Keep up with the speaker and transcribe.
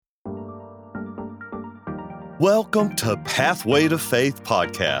Welcome to Pathway to Faith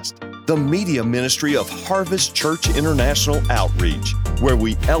Podcast, the media ministry of Harvest Church International Outreach, where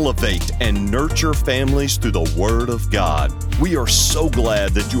we elevate and nurture families through the Word of God. We are so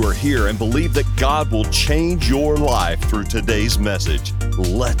glad that you are here and believe that God will change your life through today's message.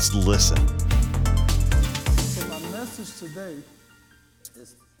 Let's listen. So my message today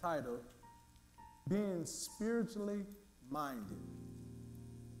is titled, Being Spiritually Minded.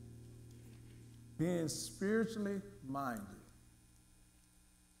 Being spiritually minded.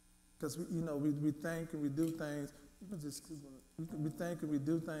 Because we think and we do things. We think and we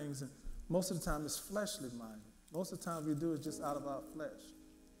do things, and most of the time it's fleshly minded. Most of the time we do it just out of our flesh.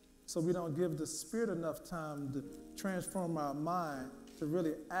 So we don't give the Spirit enough time to transform our mind to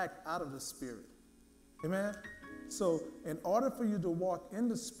really act out of the Spirit. Amen? So in order for you to walk in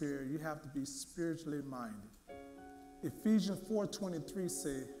the Spirit, you have to be spiritually minded. Ephesians 4:23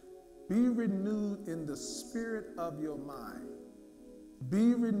 says, be renewed in the spirit of your mind.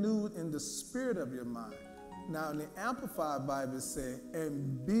 Be renewed in the spirit of your mind. Now in the Amplified Bible it says,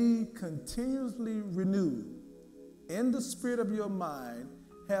 and be continuously renewed in the spirit of your mind,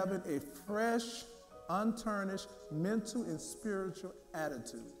 having a fresh, untarnished mental and spiritual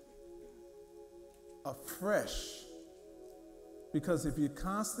attitude. A fresh. Because if you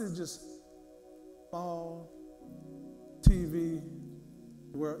constantly just phone, TV,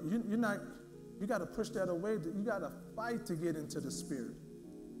 where you got to push that away. You got to fight to get into the Spirit.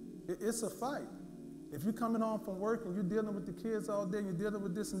 It's a fight. If you're coming home from work and you're dealing with the kids all day, you're dealing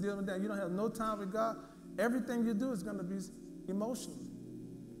with this and dealing with that, you don't have no time with God, everything you do is going to be emotional.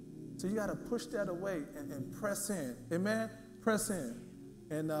 So you got to push that away and press in. Amen? Press in.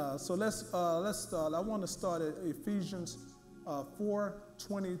 And so let's start. I want to start at Ephesians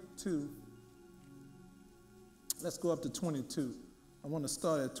 4:22. Let's go up to 22. I want to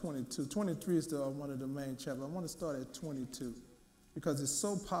start at 22. 23 is one of the main chapters. I want to start at 22 because it's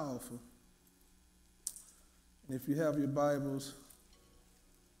so powerful. And if you have your Bibles,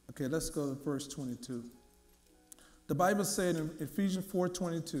 okay, let's go to verse 22. The Bible said in Ephesians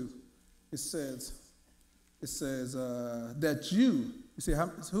 4:22, it says that you say,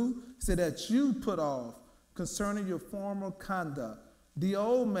 who? It said that you put off concerning your former conduct, the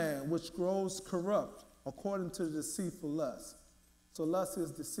old man which grows corrupt according to the deceitful lust. So lust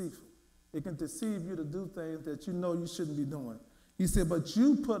is deceitful. It can deceive you to do things that you know you shouldn't be doing. He said, but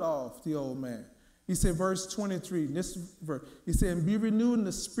you put off the old man. He said, verse 23, this verse, he said, and be renewed in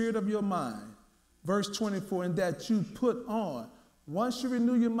the spirit of your mind. Verse 24, and that you put on. Once you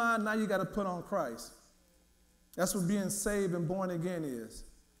renew your mind, now you got to put on Christ. That's what being saved and born again is.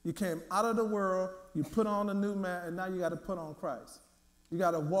 You came out of the world, you put on a new man, and now you got to put on Christ. You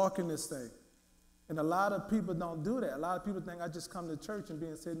got to walk in this thing. And a lot of people don't do that. A lot of people think I just come to church and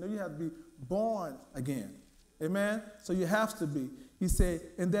being saved. No, you have to be born again. Amen? So you have to be. He said,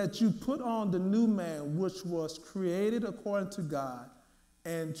 and that you put on the new man which was created according to God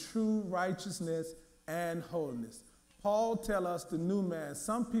and true righteousness and holiness. Paul tells us the new man.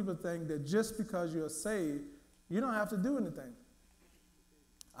 Some people think that just because you're saved, you don't have to do anything.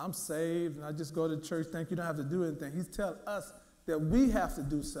 I'm saved and I just go to church, think you don't have to do anything. He's telling us that we have to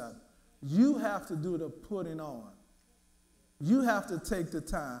do something. You have to do the putting on. You have to take the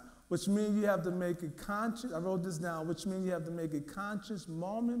time, which means you have to make a conscious, I wrote this down, which means you have to make a conscious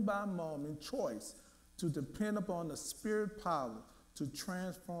moment by moment choice to depend upon the Spirit power to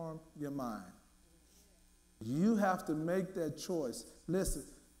transform your mind. You have to make that choice. Listen,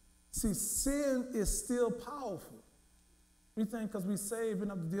 see, sin is still powerful. We think because we saved, we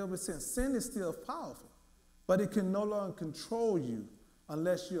don't have to deal with sin. Sin is still powerful, but it can no longer control you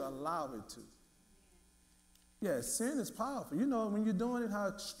unless you allow it to. Yeah, sin is powerful. You know, when you're doing it,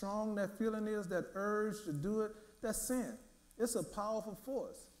 how strong that feeling is, that urge to do it, that's sin. It's a powerful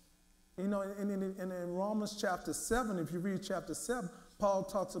force. You know, and in Romans chapter 7, if you read chapter 7, Paul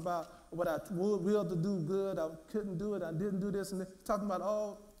talks about what I willed to do good, I couldn't do it, I didn't do this, and talking about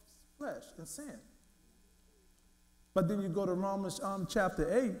all flesh and sin. But then you go to Romans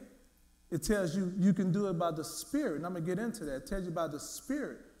chapter 8, it tells you you can do it by the Spirit. And I'm going to get into that. It tells you about the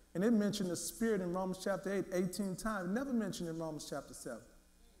Spirit. And it mentioned the Spirit in Romans chapter 8 18 times. It never mentioned in Romans chapter 7.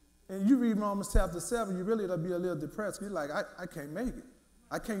 And you read Romans chapter 7, you really will be a little depressed. You're like, I can't make it.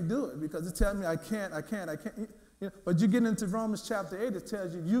 I can't do it because it tells me I can't. You know, but you get into Romans chapter 8, it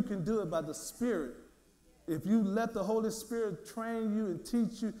tells you you can do it by the Spirit. If you let the Holy Spirit train you and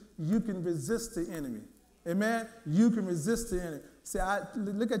teach you, you can resist the enemy. Amen? You can resist the enemy. Say,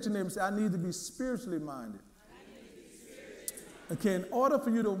 look at your neighbor and say, I need to be spiritually minded. Okay, in order for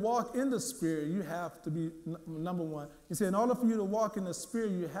you to walk in the Spirit, you have to be, number one, he said, in order for you to walk in the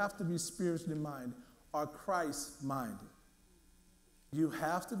Spirit, you have to be spiritually minded. are Christ-minded. You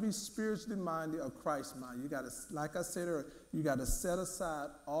have to be spiritually minded or Christ-minded. You got to, like I said earlier, you got to set aside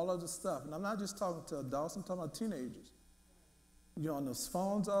all of the stuff. And I'm not just talking to adults, I'm talking about teenagers. You're on those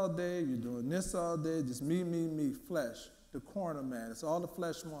phones all day, you're doing this all day, just me, flesh. The corner man, it's all the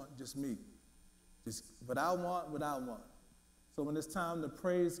flesh want, just me. Just what I want. So when it's time to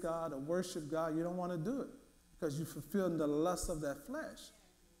praise God or worship God, you don't want to do it because you're fulfilling the lust of that flesh.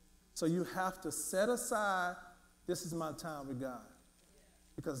 So you have to set aside, this is my time with God.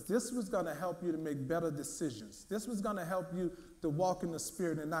 Because this was going to help you to make better decisions. This was going to help you to walk in the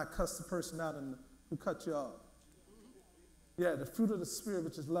Spirit and not cuss the person out who cut you off. Yeah, the fruit of the Spirit,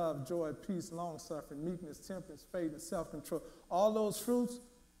 which is love, joy, peace, long-suffering, meekness, temperance, faith, and self-control. All those fruits,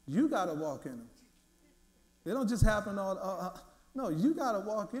 you got to walk in them. They don't just happen no, you got to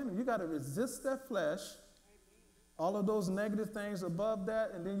walk in them. You got to resist that flesh, all of those negative things above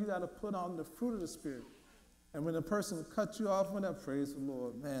that, and then you got to put on the fruit of the Spirit. And when a person cuts you off, when that praise the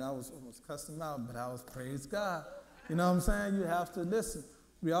Lord, man, I was almost cussing out, but I was praise God. You know what I'm saying? You have to listen.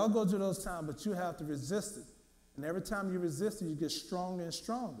 We all go through those times, but you have to resist it. And every time you resist it, you get stronger and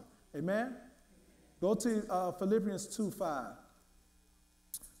stronger. Amen? Go to Philippians 2:5.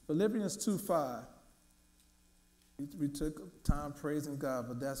 Philippians 2:5. We took time praising God,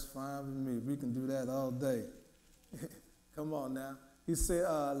 but that's fine with me. We can do that all day. Come on now. He said,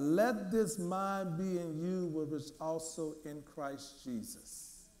 let this mind be in you, which was also in Christ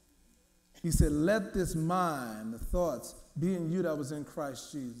Jesus. He said, let this mind, the thoughts, be in you that was in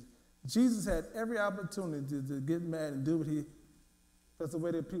Christ Jesus. Jesus had every opportunity to get mad and do what that's the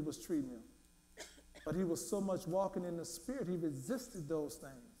way that people was treating him. But he was so much walking in the Spirit, he resisted those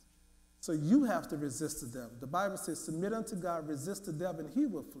things. So you have to resist the devil. The Bible says, submit unto God, resist the devil, and he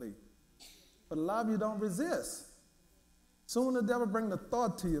will flee. But a lot of you don't resist. So when the devil brings the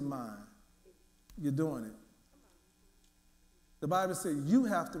thought to your mind, you're doing it. The Bible says you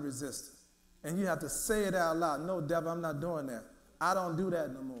have to resist it. And you have to say it out loud. No, devil, I'm not doing that. I don't do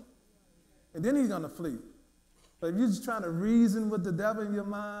that no more. And then he's going to flee. But if you're just trying to reason with the devil in your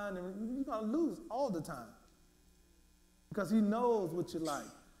mind, you're going to lose all the time. Because he knows what you like.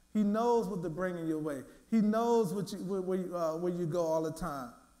 He knows what to bring in your way. He knows where you go all the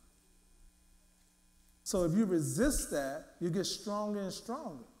time. So if you resist that, you get stronger and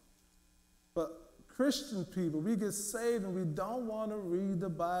stronger. But Christian people, we get saved and we don't want to read the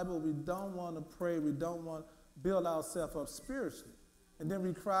Bible. We don't want to pray. We don't want to build ourselves up spiritually. And then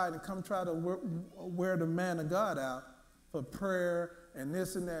we cry and come try to wear the man of God out for prayer and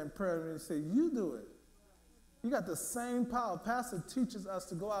this and that and prayer. And they say, you do it. You got the same power. Pastor teaches us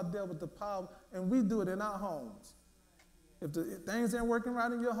to go out there with the power, and we do it in our homes. If things ain't working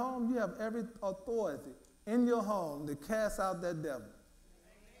right in your home, you have every authority in your home to cast out that devil.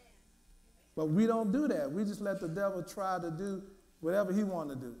 But we don't do that. We just let the devil try to do whatever he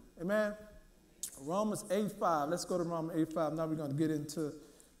wants to do. Amen? Romans 8:5. Let's go to Romans 8:5. Now we're going to get into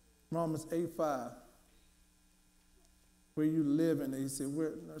Romans 8:5. Where you live in. He said,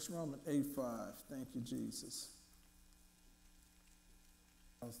 that's Romans 8:5. Thank you, Jesus.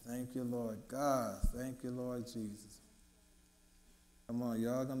 Oh, thank you, Lord God. Thank you, Lord Jesus. Come on,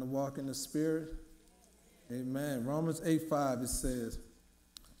 y'all going to walk in the Spirit? Amen. Romans 8:5, it says,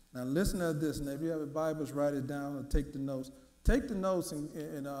 now listen to this. And if you have your Bibles, write it down or take the notes. Take the notes, and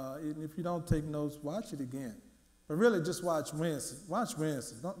if you don't take notes, watch it again. But really, just watch Wednesday. Watch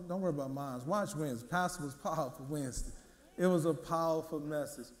Wednesday. Don't worry about mine. Watch Wednesday. Pastor was powerful Wednesday. It was a powerful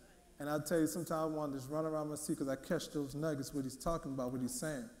message. And I tell you, sometimes I want to just run around my seat because I catch those nuggets, what he's talking about, what he's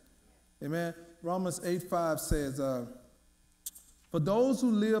saying. Amen. Romans 8:5 says, for those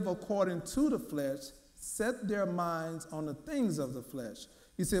who live according to the flesh set their minds on the things of the flesh.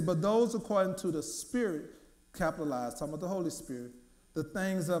 He said, but those according to the Spirit, capitalized, talking about the Holy Spirit, the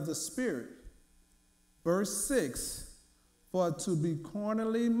things of the Spirit. Verse 6, for to be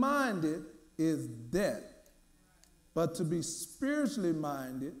carnally minded is death, but to be spiritually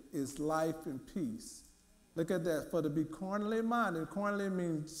minded is life and peace. Look at that. For to be carnally minded, carnally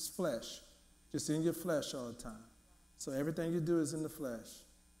means flesh, just in your flesh all the time. So everything you do is in the flesh.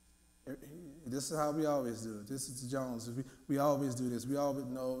 This is how we always do it. This is Jones. We always do this. We always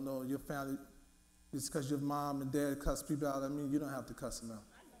know your family, it's because your mom and dad cuss people out. I mean, you don't have to cuss them out.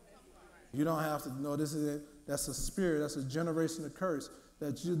 You don't have to. No, this is it. That's a spirit. That's a generational curse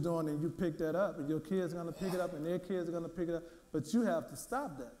that you're doing, and you pick that up, and your kids are going to pick it up, and their kids are going to pick it up. But you have to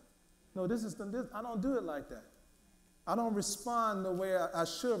stop that. No, this. I don't do it like that. I don't respond the way I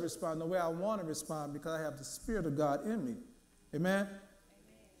should respond, the way I want to respond, because I have the Spirit of God in me. Amen?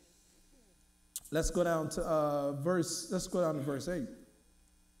 Let's go down to verse 8.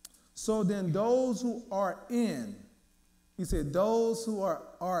 So then those who are in, he said, those who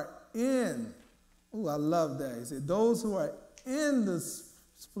are in, oh, I love that. He said, those who are in the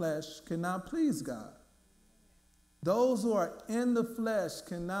flesh cannot please God. Those who are in the flesh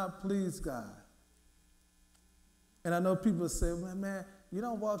cannot please God. And I know people say, well, man, you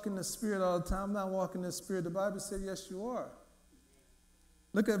don't walk in the Spirit all the time. I'm not walking in the Spirit. The Bible said, yes, you are.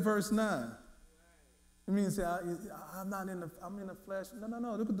 Look at verse 9. It means I'm in the flesh.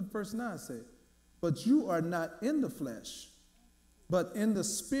 No. Look what the verse 9 say. But you are not in the flesh, but in the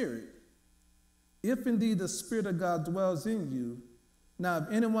Spirit. If indeed the Spirit of God dwells in you. Now,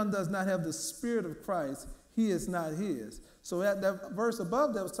 if anyone does not have the Spirit of Christ, he is not his. So that verse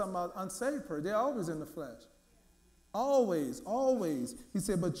above that was talking about unsaved person. They're always in the flesh. Always, always. He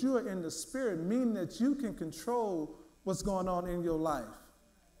said, but you are in the Spirit, meaning that you can control what's going on in your life.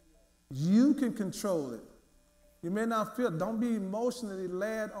 You can control it. You may not feel it. Don't be emotionally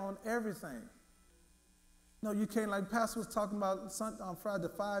led on everything. No, you can't, like Pastor was talking about on Friday, the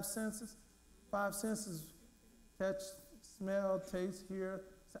 5 senses. 5 senses, touch, smell, taste, hear,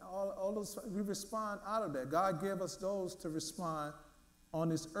 all those, we respond out of that. God gave us those to respond on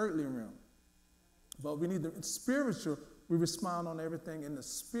this earthly realm. But we need the spiritual, we respond on everything in the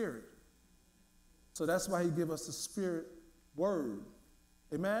Spirit. So that's why he gave us the Spirit word.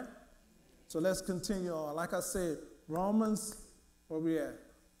 Amen? So let's continue on. Like I said, Romans, where we at?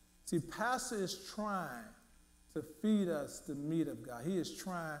 See, Pastor is trying to feed us the meat of God. He is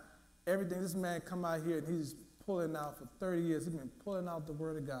trying everything. This man come out here and he's pulling out for 30 years. He's been pulling out the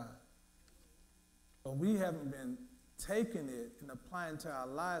word of God. But we haven't been taking it and applying to our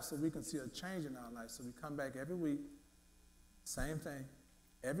lives so we can see a change in our life. So we come back every week, same thing,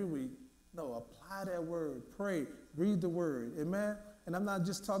 every week. No, apply that word, pray, read the word, amen? And I'm not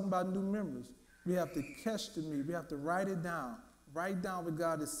just talking about new members. We have to catch the meat. We have to write it down. Write down what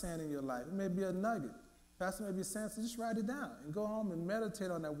God is saying in your life. It may be a nugget. Pastor may be saying, so just write it down and go home and meditate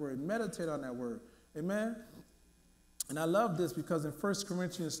on that word. Meditate on that word, amen? And I love this because in 1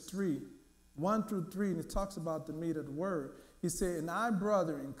 Corinthians 3, 1 through 3, and it talks about the meat of the word. He said, and I,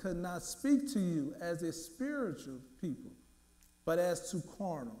 brethren, could not speak to you as a spiritual people, but as to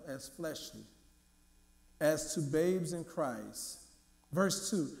carnal, as fleshly, as to babes in Christ.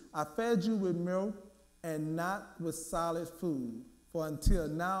 Verse 2, I fed you with milk and not with solid food, for until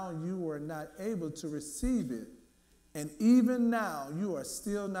now you were not able to receive it, and even now you are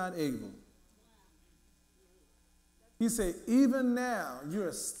still not able. He said, even now, you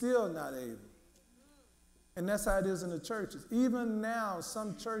are still not able. And that's how it is in the churches. Even now,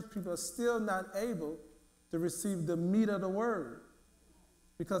 some church people are still not able to receive the meat of the word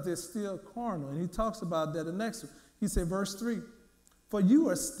because they're still carnal. And he talks about that in the next one. He said, verse 3, for you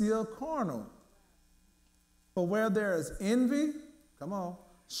are still carnal. For where there is envy, come on,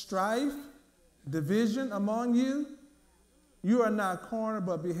 strife, division among you, you are not carnal,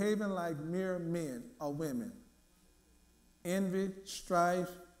 but behaving like mere men or women. Envy, strife,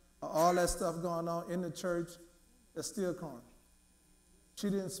 all that stuff going on in the church, that's still carnal.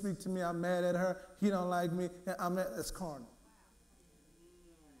 She didn't speak to me, I'm mad at her. He don't like me, that's carnal.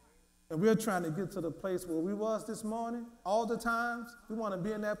 And we're trying to get to the place where we was this morning, all the times. We want to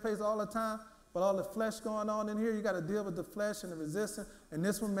be in that place all the time, but all the flesh going on in here, you got to deal with the flesh and the resistance, and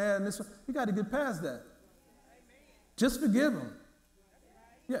this one mad and this one. You got to get past that. Just forgive them.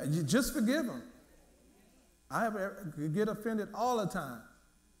 Yeah, you just forgive them. I get offended all the time,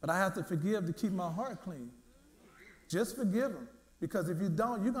 but I have to forgive to keep my heart clean. Just forgive them, because if you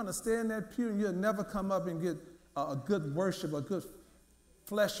don't, you're going to stay in that pew and you'll never come up and get a good worship, a good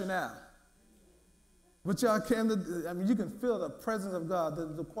fleshing out. But y'all came to, I mean, you can feel the presence of God.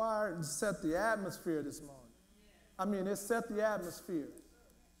 The choir set the atmosphere this morning. I mean, it set the atmosphere.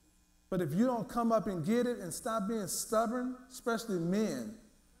 But if you don't come up and get it and stop being stubborn, especially men,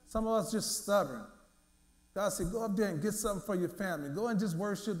 some of us just stubborn. God said, go up there and get something for your family. Go and just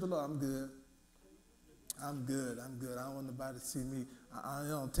worship the Lord. I'm good. I'm good. I don't want nobody to see me. I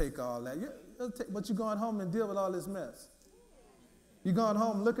don't take all that. But you're going home and deal with all this mess. You're going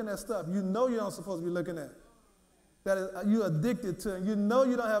home looking at stuff you know you're not supposed to be looking at. That you're addicted to, and you know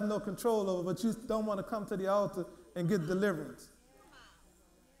you don't have no control over, but you don't want to come to the altar and get deliverance.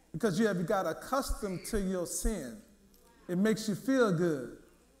 Because you have got accustomed to your sin. It makes you feel good.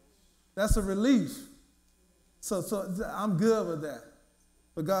 That's a relief. So I'm good with that.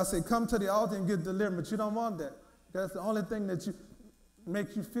 But God said, come to the altar and get delivered, but you don't want that. That's the only thing that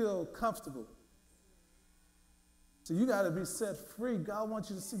makes you feel comfortable. So you got to be set free. God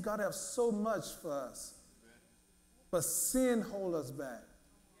wants you to see God have so much for us. But sin holds us back.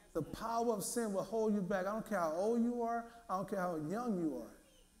 The power of sin will hold you back. I don't care how old you are. I don't care how young you are.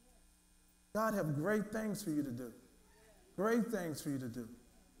 God have great things for you to do. Great things for you to do.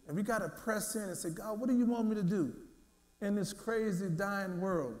 And we got to press in and say, God, what do you want me to do in this crazy, dying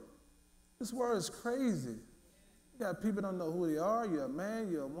world? This world is crazy. You got people don't know who they are. You're a man,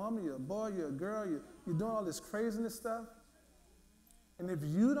 you're a woman, you're a boy, you're a girl. You're doing all this craziness stuff. And if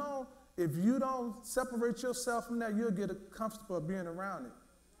you don't separate yourself from that, you'll get comfortable being around it.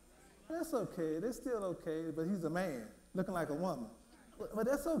 That's okay. They're still okay, but he's a man looking like a woman. But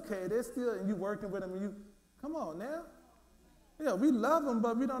that's okay. They're still, and you working with them, and come on now. Yeah, we love them,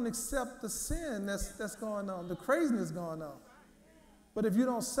 but we don't accept the sin that's going on, the craziness going on. But if you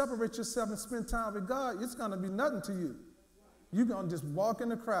don't separate yourself and spend time with God, it's going to be nothing to you. You're going to just walk in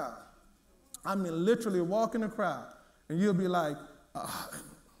the crowd. I mean, literally walk in the crowd, and you'll be like,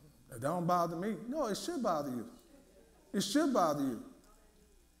 it don't bother me. No, it should bother you. It should bother you.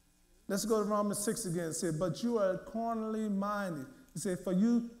 Let's go to Romans 6 again. It said, but you are carnally minded. He said, for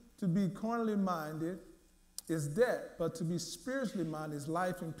you to be carnally minded is death, but to be spiritually minded is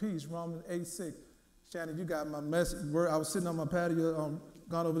life and peace. Romans 8:6. Shannon, you got my message. I was sitting on my patio,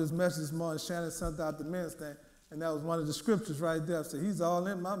 gone over this message this morning. Shannon sent out the men's thing, and that was one of the scriptures right there. So he's all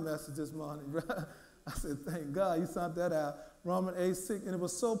in my message this morning. I said, thank God he sent that out. Romans 8:6, and it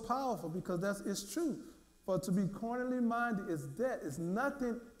was so powerful because it's true. For to be carnally minded is death. It's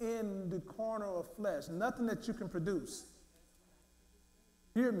nothing in the corner of flesh, nothing that you can produce.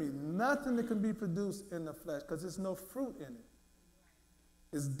 Hear me, nothing that can be produced in the flesh because there's no fruit in it.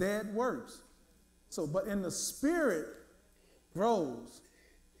 It's dead works. So, but in the spirit grows.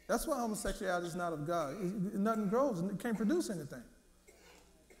 That's why homosexuality is not of God. Nothing grows and it can't produce anything.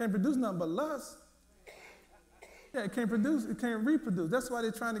 It can't produce nothing but lust. Yeah, it can't reproduce. That's why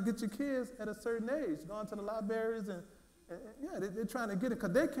they're trying to get your kids at a certain age, going to the libraries and they're trying to get it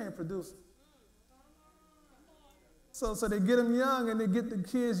because they can't produce it. So they get them young and they get the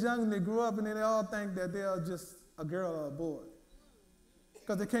kids young and they grow up and then they all think that they are just a girl or a boy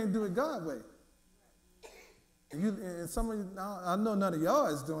because they can't do it God's way. And some of you, I know none of y'all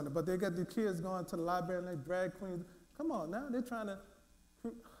is doing it, but they got the kids going to the library and they drag queens. Come on now, they're trying to.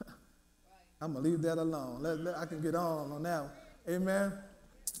 I'm going to leave that alone. I can get on that one. Amen.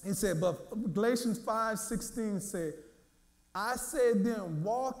 He said, but Galatians 5:16 said, I said then,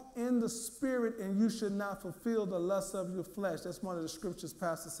 walk in the spirit and you should not fulfill the lust of your flesh. That's one of the scriptures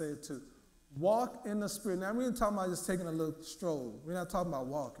Pastor said too. Walk in the spirit. Now, we ain't talking about just taking a little stroll. We're not talking about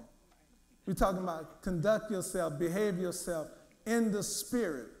walking. We're talking about conduct yourself, behave yourself in the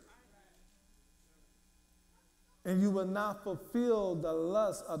spirit. And you will not fulfill the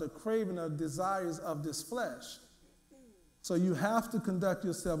lust or the craving or desires of this flesh. So you have to conduct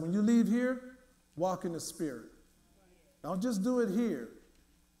yourself. When you leave here, walk in the spirit. Don't just do it here.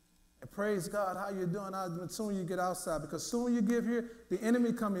 And praise God how you're doing as soon as you get outside. Because soon as you get here, the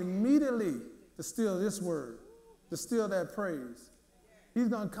enemy come immediately to steal this word, to steal that praise. He's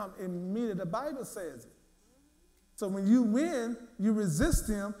going to come immediately. The Bible says it. So when you win, you resist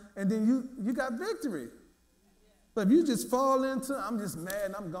him, and then you got victory. But if you just fall into, I'm just mad,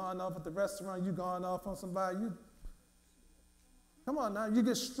 and I'm going off at the restaurant, you going off on somebody, come on now, you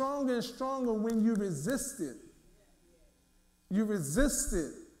get stronger and stronger when you resist it. You resist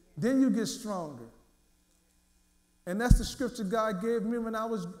it, then you get stronger. And that's the scripture God gave me when I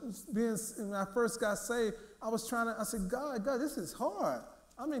first got saved. I said, God, this is hard.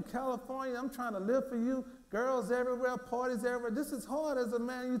 I'm in California, I'm trying to live for you. Girls everywhere, parties everywhere. This is hard as a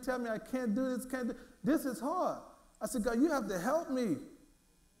man. You tell me I can't do this, this is hard. I said, God, you have to help me.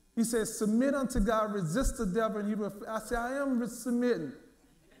 He said, submit unto God, resist the devil, and he will. I said, I am submitting.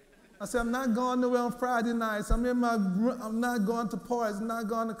 I said, I'm not going nowhere on Friday nights. I'm not going to parties. I'm not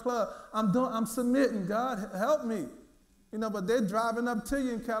going to club. I'm submitting. God, help me. But they're driving up to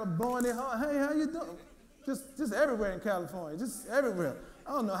you in California, blowing their horn. Hey, how you doing? Just everywhere in California, just everywhere.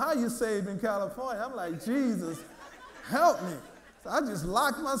 I don't know how you saved in California. I'm like, Jesus, help me. So I just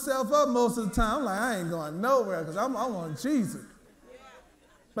lock myself up most of the time. I'm like, I ain't going nowhere because I want Jesus.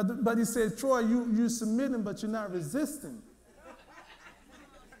 But he said, Troy, you're submitting, but you're not resisting.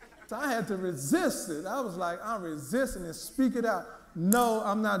 So I had to resist it. I was like, I'm resisting it. Speak it out. No,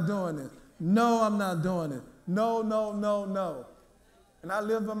 I'm not doing it. No, I'm not doing it. No, no, no, no. And I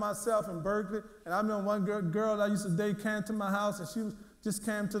lived by myself in Berkeley. And I remember one girl that I used to date came to my house, and she just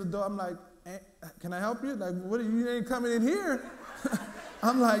came to the door. I'm like, can I help you? Like, what? You ain't coming in here?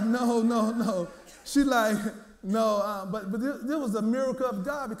 I'm like, no. She like, no. But there was a miracle of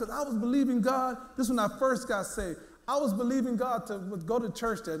God because I was believing God. This is when I first got saved. I was believing God to go to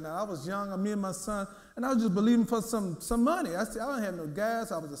church that night. I was young, me and my son, and I was just believing for some money. I said, I don't have no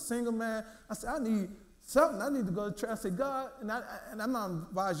gas. I was a single man. I said, I need something, I need to go to church. I said, God, and I'm not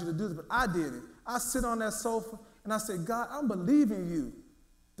advising you to do this, but I did it. I sit on that sofa, and I said, God, I'm believing you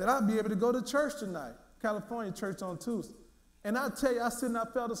that I'll be able to go to church tonight. California church on Tuesday. And I tell you, I sit and I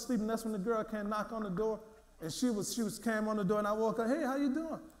fell asleep, and that's when the girl came knock on the door, and she came on the door, and I woke up, hey, how you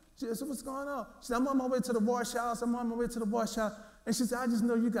doing? She said, what's going on? She said, I'm on my way to the wash house. And she said, I just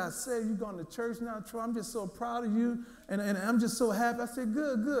know you got saved. You're going to church now, Troy. I'm just so proud of you, and I'm just so happy. I said,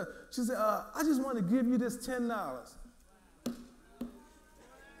 good. She said, I just want to give you this $10.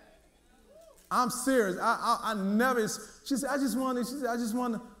 I'm serious. I never, she said, I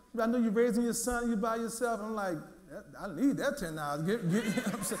know you're raising your son, you by yourself. I'm like, I need that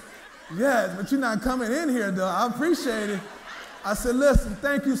 $10. I'm saying, yes, but you're not coming in here, though. I appreciate it. I said, listen,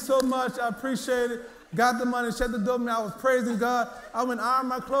 thank you so much. I appreciate it. Got the money, shut the door. I was praising God. I went iron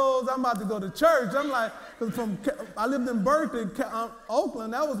my clothes. I'm about to go to church. I'm like, I lived in Berkeley,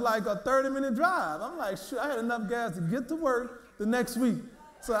 Oakland. That was like a 30-minute drive. I'm like, shoot, I had enough gas to get to work the next week.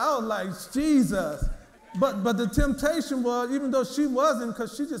 So I was like, Jesus. But the temptation was, even though she wasn't,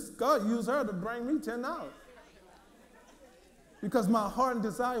 because God used her to bring me $10. Because my heart and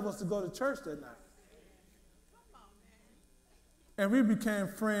desire was to go to church that night. And we became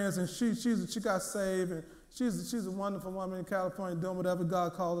friends, and she got saved, and she's a wonderful woman in California doing whatever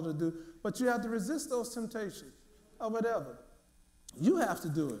God called her to do. But you have to resist those temptations or whatever. You have to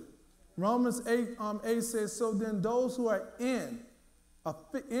do it. Romans 8 says, so then those who are in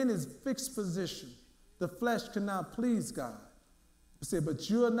his fixed position, the flesh cannot please God. He said, but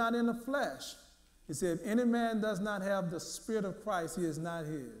you are not in the flesh. He said, if any man does not have the Spirit of Christ, he is not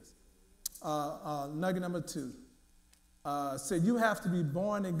his. Nugget number 2. Said you have to be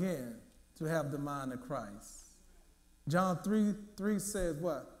born again to have the mind of Christ. John 3 says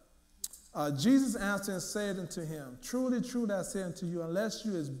what? Jesus answered and said unto him, truly, truly, I say unto you, unless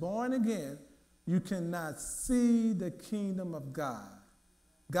you is born again, you cannot see the kingdom of God.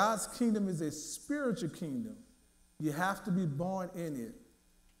 God's kingdom is a spiritual kingdom. You have to be born in it.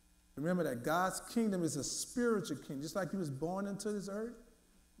 Remember that God's kingdom is a spiritual kingdom. Just like he was born into this earth,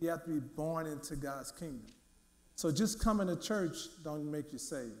 you have to be born into God's kingdom. So just coming to church don't make you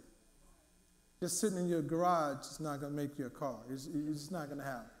saved. Just sitting in your garage is not going to make you a car. It's just not going to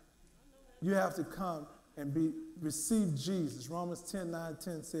happen. You have to come and receive Jesus. Romans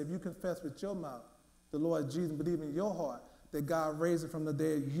 10:9-10 says, if you confess with your mouth the Lord Jesus and believe in your heart that God raised him from the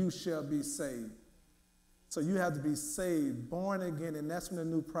dead, you shall be saved. So you have to be saved, born again, and that's when the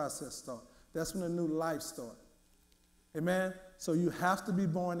new process starts. That's when the new life starts. Amen? So you have to be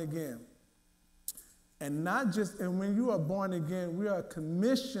born again. And when you are born again, we are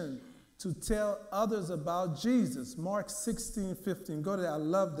commissioned to tell others about Jesus. Mark 16:15. Go to that. I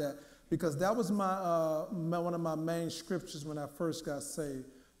love that because that was one of my main scriptures when I first got saved.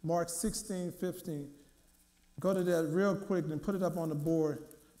 Mark 16:15. Go to that real quick and put it up on the board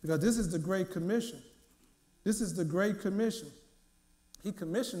because this is the Great Commission. This is the Great Commission. He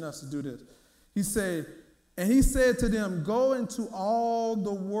commissioned us to do this. He said to them, go into all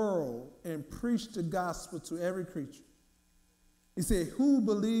the world and preach the gospel to every creature. He said, he who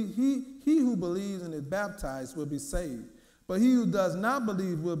believes and is baptized will be saved, but he who does not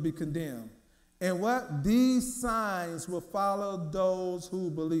believe will be condemned. And what? These signs will follow those who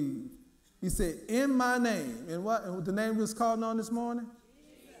believe. He said, in my name. And what the name was called on this morning?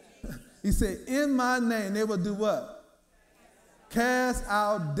 He said, in my name, they will do what? Cast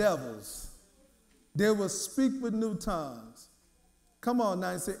out devils. They will speak with new tongues. Come on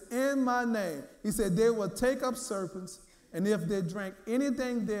now. He said, in my name. He said, they will take up serpents, and if they drink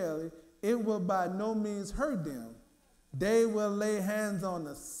anything daily, it will by no means hurt them. They will lay hands on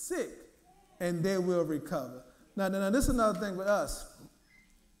the sick, and they will recover. Now, this is another thing with us.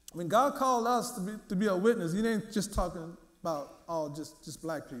 When God called us to be a witness, he ain't just talking about all just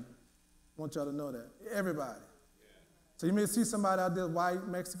black people. I want y'all to know that. Everybody. So you may see somebody out there, white,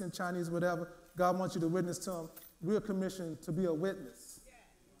 Mexican, Chinese, whatever. God wants you to witness to them. We're commissioned to be a witness.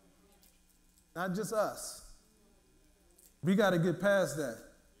 Not just us. We got to get past that.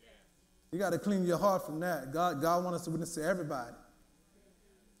 You got to clean your heart from that. God wants us to witness to everybody.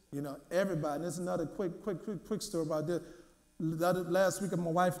 You know, everybody. And there's another quick story about this. Last week,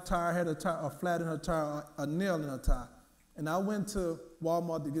 my wife's tire had a flat in her tire, a nail in her tire. And I went to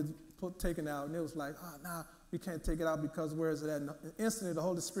Walmart to get taken out, and it was like, nah, we can't take it out because where is it at? And instantly, the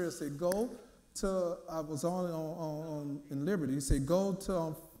Holy Spirit said, go to, I was in Liberty. He said, go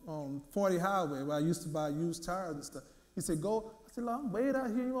to 40 Highway, where I used to buy used tires and stuff. He said, go. I said, I'm way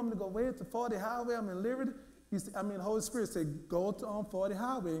out here. You want me to go way to 40 Highway? I'm in Liberty. The Holy Spirit said, go to 40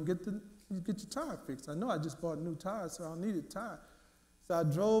 Highway and get your tire fixed. I know I just bought new tires, so I don't need a tire. So I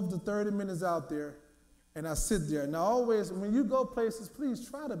drove the 30 minutes out there, And I sit there. And I always, when you go places, please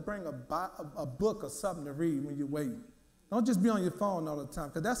try to bring a book or something to read when you're waiting. Don't just be on your phone all the time,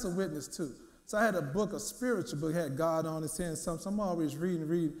 because that's a witness too. So I had a book, a spiritual book, had God on it, saying something. So I'm always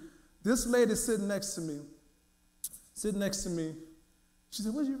reading. This lady sitting next to me, she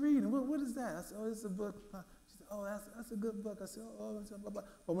said, what are you reading? What is that? I said, oh, it's a book. She said, oh, that's a good book. I said, oh, blah, blah, blah.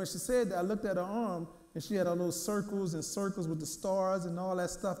 But when she said that, I looked at her arm, and she had all those circles and circles with the stars and all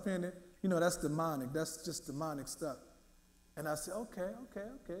that stuff in it. You know, that's demonic. That's just demonic stuff. And I said, okay.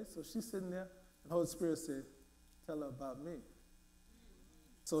 So she's sitting there, and the Holy Spirit said, tell her about me.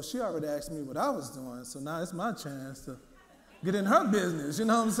 So she already asked me what I was doing, so now it's my chance to get in her business, you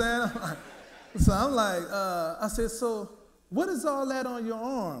know what I'm saying? So I'm like, I said, so what is all that on your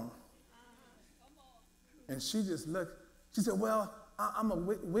arm? And she just looked, she said, well, I'm a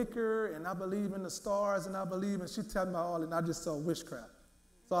Wicca, and I believe in the stars, and I believe, and she told me all, and I just saw witchcraft.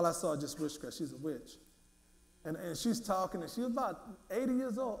 So all I saw just witchcraft. She's a witch. And she's talking, and she was about 80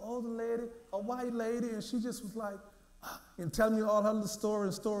 years old, older lady, a white lady, and she just was like, and telling me all her little story.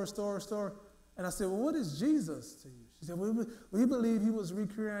 And I said, well, what is Jesus to you? She said, well, we believe he was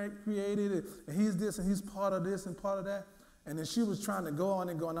recreated, and he's this, and he's part of this and part of that. And then she was trying to go on,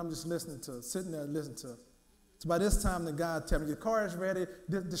 and I'm just listening to her, sitting there listening to her. So by this time, the guy tell me, your car is ready,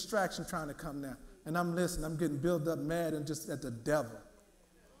 distraction trying to come now. And I'm listening, I'm getting built up mad and just at the devil.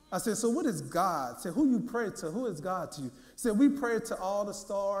 I said, so what is God? I said, who you pray to? Who is God to you? He said, we pray to all the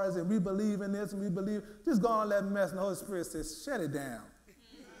stars, and we believe in this, and we believe. Just go on that mess. And the Holy Spirit says, shut it down.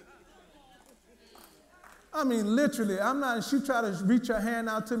 I mean, literally, she tried to reach her hand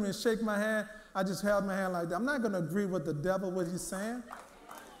out to me and shake my hand. I just held my hand like that. I'm not going to agree with the devil, what he's saying.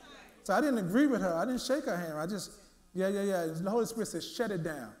 So I didn't agree with her. I didn't shake her hand. I just, yeah. And the Holy Spirit said, shut it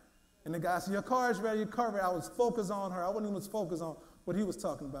down. And the guy said, your car is ready, your car is ready. I was focused on her. I wasn't even focused on what he was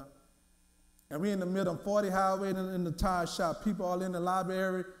talking about. And we in the middle of 40 highway in the tire shop, people all in the lobby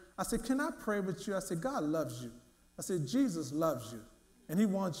area. I said, can I pray with you? I said, God loves you. I said, Jesus loves you. And he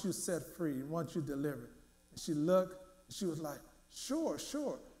wants you set free. He wants you delivered. And she looked, and she was like, sure.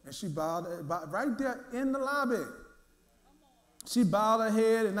 And she bowed right there in the lobby. She bowed her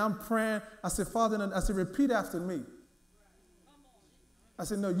head, and I'm praying. I said, Father, I said, repeat after me. I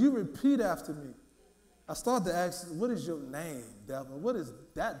said, no, you repeat after me. I started to ask, what is your name, devil? What is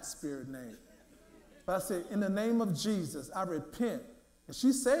that spirit name? But I said, in the name of Jesus, I repent. And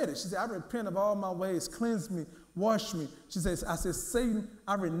she said it. She said, I repent of all my ways. Cleanse me. Wash me. She says, I said, Satan,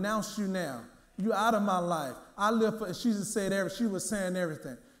 I renounce you now. You're out of my life. I live for, and she just said everything. She was saying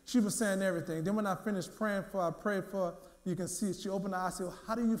everything. Then when I finished praying for her, I prayed for her. You can see she opened her eyes. I said, well,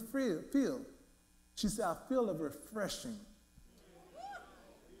 how do you feel? She said, I feel a refreshing.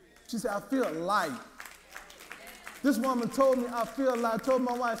 She said, I feel light. This woman told me, I feel light. I told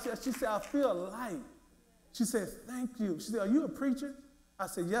my wife, she said, I feel light. She said, thank you. She said, are you a preacher? I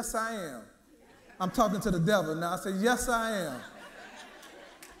said, yes, I am. I'm talking to the devil now. I said, yes, I am.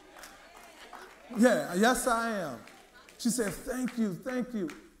 Yeah, yes, I am. She said, thank you.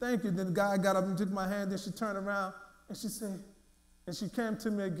 Then the guy got up and took my hand. Then she turned around, and she said, and she came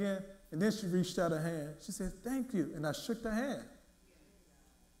to me again, and then she reached out her hand. She said, thank you. And I shook her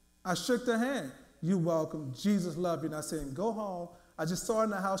hand. You welcome. Jesus love you. And I said, go home. I just saw her in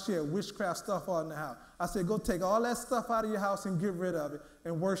the house. She had witchcraft stuff all in the house. I said, go take all that stuff out of your house and get rid of it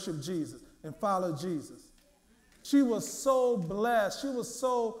and worship Jesus and follow Jesus. She was so blessed.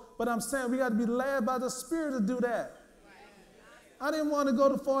 But I'm saying we got to be led by the Spirit to do that. I didn't want to go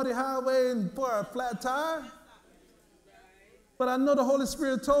to 40 highway and for a flat tire. But I know the Holy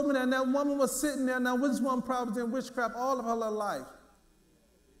Spirit told me that, and that woman was sitting there. Now, this woman probably was in witchcraft all of her life.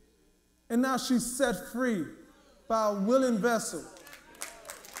 And now she's set free by a willing vessel.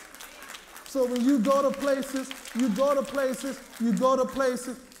 So when you go to places,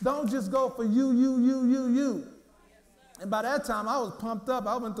 don't just go for you. And by that time, I was pumped up.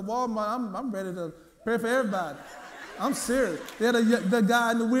 I went to Walmart. I'm ready to pray for everybody. I'm serious. They had the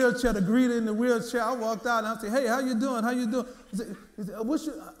guy in the wheelchair, the greeter in the wheelchair. I walked out, and I said, hey, how you doing? He said,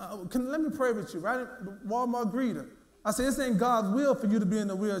 let me pray with you, right? The Walmart greeter. I said, this ain't God's will for you to be in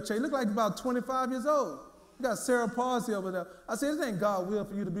the wheelchair. You look like about 25 years old. You got cerebral palsy over there. I said, this ain't God's will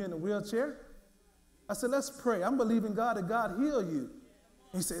for you to be in the wheelchair. I said, let's pray. I'm believing God that God heal you.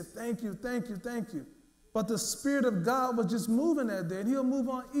 He said, thank you. But the Spirit of God was just moving that day, and he'll move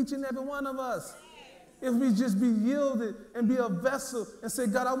on each and every one of us. If we just be yielded and be a vessel and say,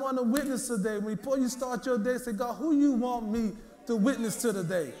 God, I want to witness today. Before you start your day, say, God, who you want me to witness to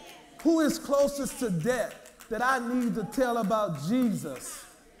today? Who is closest to death that I need to tell about Jesus?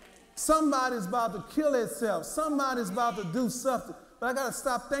 Somebody's about to kill itself. Somebody's about to do something. But I got to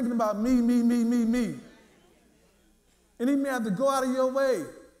stop thinking about me. And he may have to go out of your way.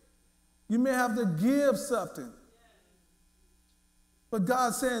 You may have to give something. But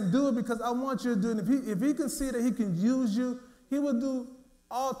God's saying, do it because I want you to do it. If he can see that he can use you, he will do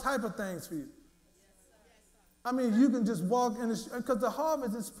all type of things for you. I mean, you can just walk in because the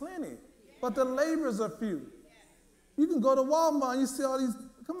harvest is plenty, but the laborers are few. You can go to Walmart and you see all these,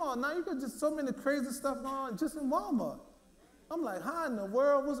 come on, now you got just so many crazy stuff going on just in Walmart. I'm like, how in the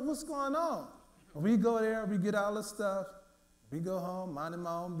world, what's going on? And we go there, we get all the stuff, we go home, minding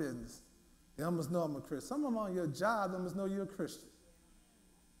my own business. They almost know I'm a Christian. Some of them on your job, they almost know you're a Christian.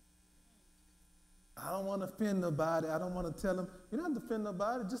 I don't want to offend nobody. I don't want to tell them, you don't have to offend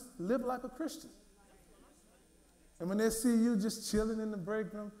nobody, just live like a Christian. And when they see you just chilling in the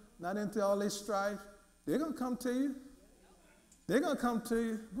break room, not into all this strife, they're going to come to you. They're going to come to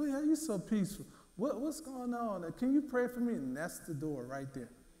you. Boy, you're so peaceful. What's going on? Can you pray for me? And that's the door right there.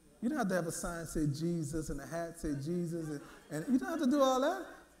 You don't have to have a sign say Jesus and a hat say Jesus. And you don't have to do all that.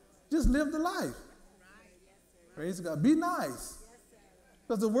 Just live the life. Praise God. Be nice.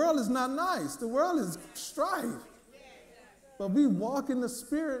 Because the world is not nice. The world is strife. But we walk in the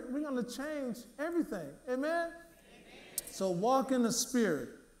Spirit, we're going to change everything. Amen? So walk in the Spirit.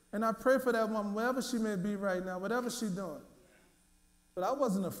 And I pray for that woman, wherever she may be right now, whatever she's doing. But I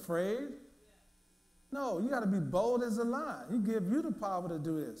wasn't afraid. No, you got to be bold as a lion. He gave you the power to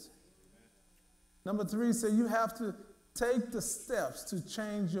do this. Number 3, say you have to take the steps to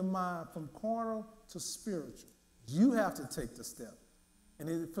change your mind from carnal to spiritual. You have to take the step. And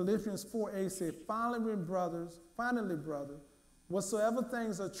in Philippians 4:8 say, finally, brothers, whatsoever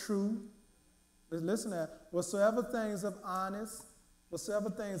things are true, listen to that, whatsoever things are honest, whatsoever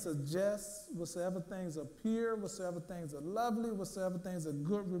things are just, whatsoever things are pure, whatsoever things are lovely, whatsoever things are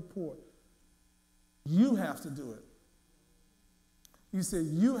good report. You have to do it. You say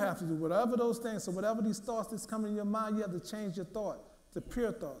you have to do whatever those things. So whatever these thoughts that's coming in your mind, you have to change your thought to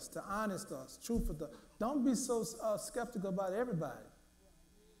pure thoughts, to honest thoughts, truthful thoughts. Don't be so skeptical about everybody.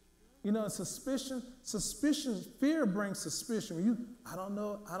 You know, suspicion, fear brings suspicion. I don't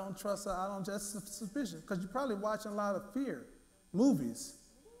know, I don't trust her, that's suspicion. Because you're probably watching a lot of fear movies.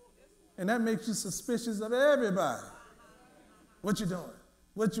 And that makes you suspicious of everybody. What you doing?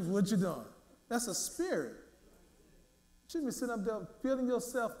 What you doing? That's a spirit. You shouldn't be sitting up there filling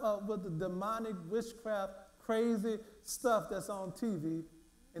yourself up with the demonic, witchcraft, crazy stuff that's on TV.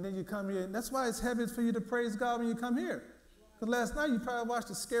 And then you come here. And that's why it's heavy for you to praise God when you come here. Because last night you probably watched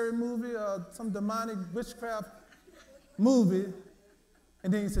a scary movie or some demonic witchcraft movie.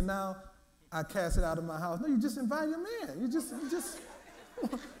 And then you said, now I cast it out of my house. No, you just invite your man. You just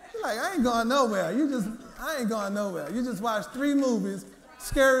you're like, I ain't going nowhere. I ain't going nowhere. You just watched 3 movies,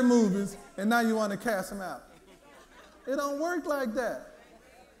 scary movies, and now you want to cast them out. It don't work like that.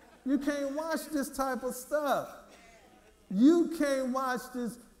 You can't watch this type of stuff. You can't watch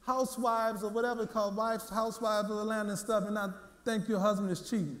this Housewives or whatever it's called, Housewives of Atlanta and stuff, and not think your husband is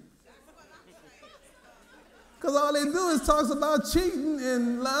cheating. Because all they do is talk about cheating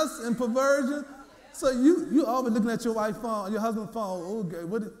and lust and perversion. So you always looking at your wife's phone, your husband's phone.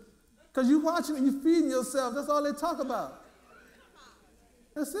 Okay, because you watching it, you feeding yourself. That's all they talk about.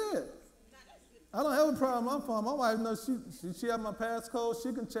 That's it. I don't have a problem with my phone. My wife knows she have my passcode.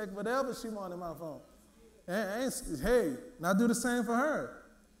 She can check whatever she wants in my phone. And hey, and I do the same for her.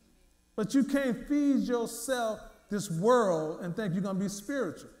 But you can't feed yourself this world and think you're going to be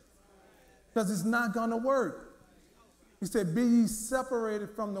spiritual. Because it's not going to work. He said, be ye separated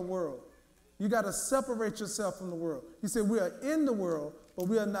from the world. You got to separate yourself from the world. He said, we are in the world, but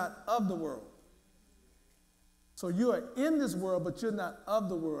we are not of the world. So you are in this world, but you're not of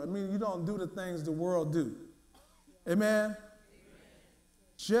the world. I mean, you don't do the things the world do. Amen?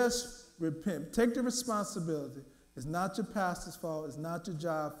 Just repent. Take the responsibility. It's not your pastor's fault. It's not your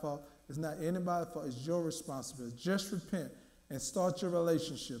job's fault. It's not anybody's fault. It's your responsibility. Just repent and start your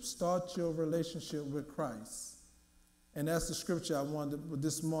relationship. Start your relationship with Christ. And that's the scripture I wanted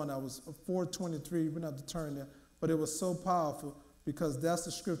this morning. I was 4:23. We don't have to turn there. But it was so powerful because that's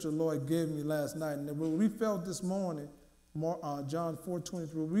the scripture the Lord gave me last night. And what we felt this morning, John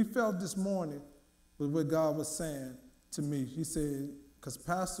 4:23, what we felt this morning was what God was saying to me. He said, because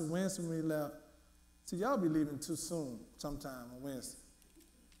Pastor Winston, when he left, see, y'all be leaving too soon sometime on Wednesday.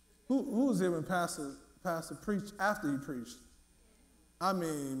 Who was here when Pastor preached after he preached? I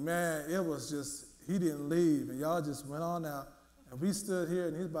mean, man, it was just, he didn't leave, and y'all just went on out. And we stood here,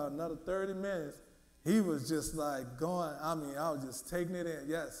 and he's about another 30 minutes. He was just like going, I mean, I was just taking it in.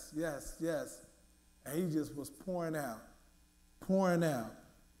 Yes, yes, yes. And he just was pouring out.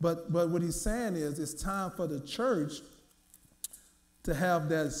 But what he's saying is it's time for the church to have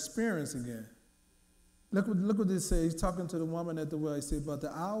that experience again. Look what this says. He's talking to the woman at the well. He said, but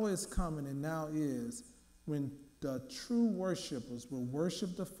the hour is coming, and now is, when the true worshipers will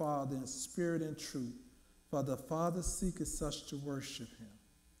worship the Father in spirit and truth, for the Father seeketh such to worship him.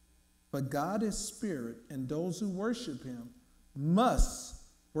 But God is spirit, and those who worship him must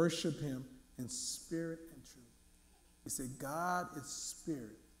worship him in spirit and truth. He said, God is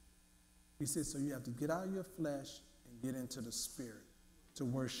spirit. He said, so you have to get out of your flesh and get into the spirit to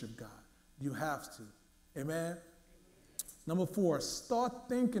worship God. You have to. Amen? Number 4, start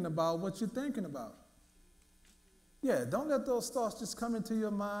thinking about what you're thinking about. Yeah, don't let those thoughts just come into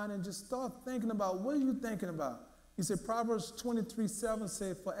your mind, and just start thinking about what are you thinking about. He said, Proverbs 23:7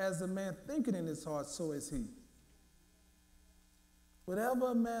 said, for as a man thinketh in his heart, so is he.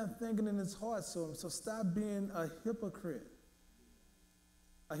 Whatever a man thinking in his heart, so stop being a hypocrite.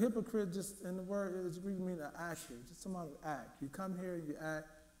 A hypocrite, just in the word, is really mean an actor, just someone who act. You come here and you act,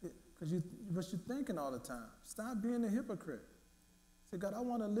 but you're thinking all the time. Stop being a hypocrite. Say, God, I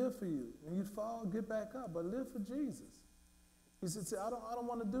want to live for you. When you fall, get back up, but live for Jesus. He said, I don't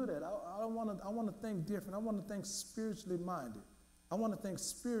want to do that. I want to think different. I want to think spiritually minded. I want to think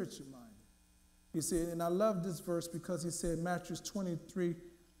spiritually minded. He said, and I love this verse because he said, Matthew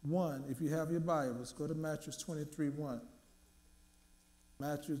 23:1. If you have your Bibles, go to Matthew 23:1.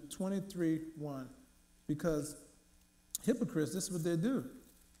 Matthew 23:1. Because hypocrites, this is what they do.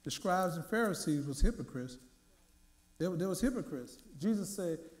 The scribes and Pharisees was hypocrites. There was hypocrites. Jesus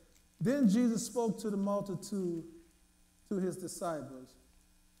said, then Jesus spoke to the multitude, to his disciples,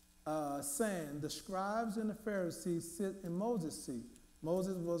 saying, the scribes and the Pharisees sit in Moses' seat.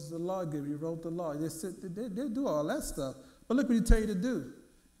 Moses was the lawgiver. He wrote the law. They do all that stuff. But look what he tell you to do.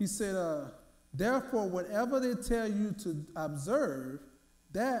 He said, therefore, whatever they tell you to observe,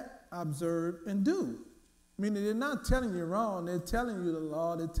 that observe and do. Meaning they're not telling you wrong. They're telling you the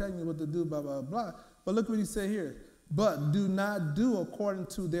law. They're telling you what to do, blah, blah, blah. But look what he said here. But do not do according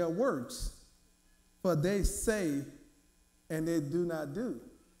to their works, for they say and they do not do.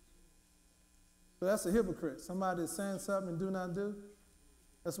 So that's a hypocrite. Somebody that's saying something and do not do.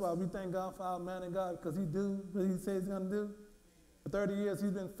 That's why we thank God for our man of God, because he do what he says he's going to do. For 30 years,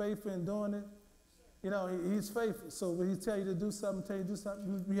 he's been faithful in doing it. You know, he's faithful. So when he tell you to do something,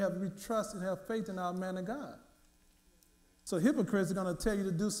 we trust and have faith in our man of God. So hypocrites are going to tell you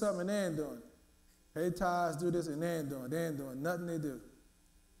to do something and they ain't doing it. Hey, tithes, do this, and they ain't doing it. They ain't doing nothing they do.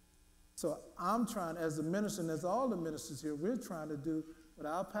 So I'm trying, as a minister, and as all the ministers here, we're trying to do what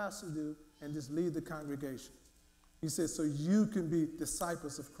our pastors do and just lead the congregation. He says, so you can be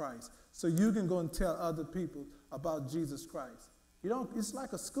disciples of Christ. So you can go and tell other people about Jesus Christ. It's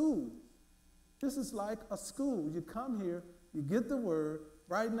like a school. This is like a school. You come here, you get the word,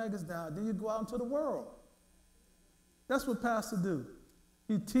 write nuggets down, then you go out into the world. That's what pastors do.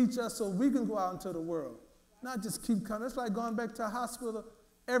 He teach us so we can go out into the world, not just keep coming. It's like going back to a hospital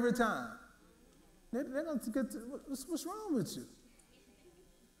every time. They're going to get to, what's wrong with you?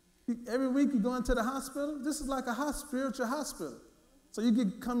 Every week you go into the hospital. This is like a spiritual hospital. So you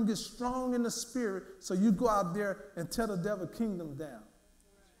can get strong in the spirit, so you go out there and tear the devil kingdom down.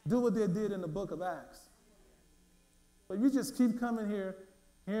 Do what they did in the book of Acts. But you just keep coming here,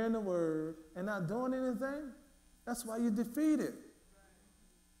 hearing the word, and not doing anything, that's why you're defeated.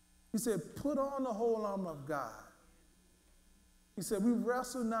 He said, put on the whole armor of God. He said, we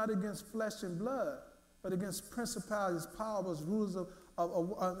wrestle not against flesh and blood, but against principalities, powers, rulers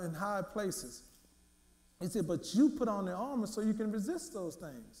in high places. He said, but you put on the armor so you can resist those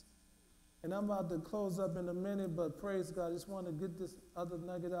things. And I'm about to close up in a minute, but praise God, I just want to get this other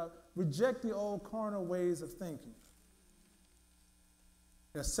nugget out. Reject the old carnal ways of thinking.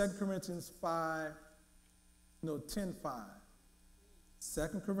 That's 2 Corinthians 10:5.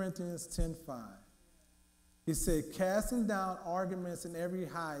 2 Corinthians 10:5. He said, casting down arguments and every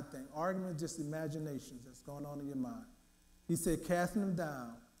high thing. Arguments, just imaginations that's going on in your mind. He said, casting them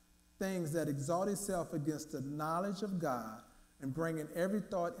down, things that exalt itself against the knowledge of God, and bringing every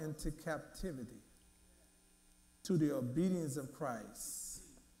thought into captivity to the obedience of Christ.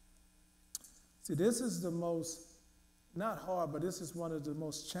 See, this is the most, not hard, but this is one of the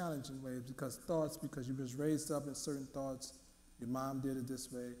most challenging ways, because you was raised up in certain thoughts. Your mom did it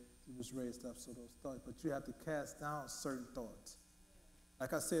this way. You was raised up, so those thoughts. But you have to cast down certain thoughts.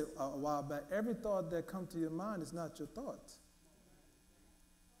 Like I said a while back, every thought that comes to your mind is not your thoughts.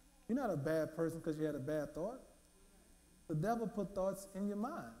 You're not a bad person because you had a bad thought. The devil put thoughts in your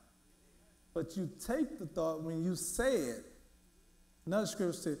mind. But you take the thought when you say it. Another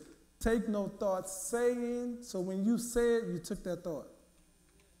scripture said, take no thought saying. So when you say it, you took that thought.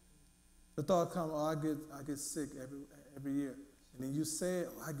 The thought comes, I get sick every year. And then you say,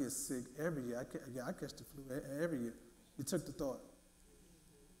 oh, I get sick every year. I catch the flu every year. You took the thought.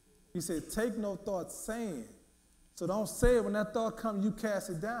 He said, take no thought saying. So don't say it when that thought comes, you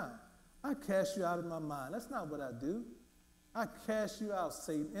cast it down. I cast you out of my mind. That's not what I do. I cast you out,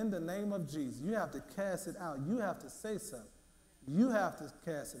 Satan, in the name of Jesus. You have to cast it out. You have to say something. You have to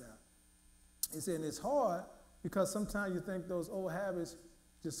cast it out. He said, and it's hard because sometimes you think those old habits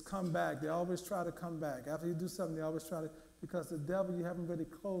just come back. They always try to come back. After you do something, they always try to, because the devil, you haven't really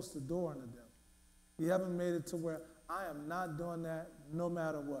closed the door on the devil. You haven't made it to where I am not doing that no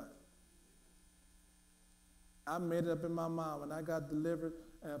matter what. I made it up in my mind. When I got delivered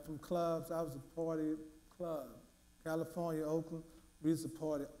from clubs, I was a party club. California, Oakland, we used to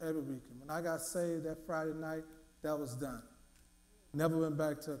party every weekend. When I got saved that Friday night, that was done. Never went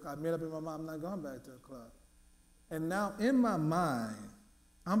back to a club. I made up in my mind, I'm not going back to a club. And now in my mind,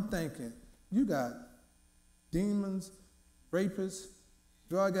 I'm thinking, you got demons, rapists,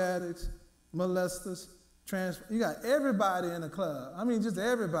 drug addicts, molesters, you got everybody in the club. I mean, just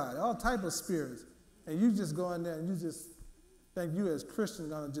everybody, all type of spirits. And you just go in there and you just think you as Christians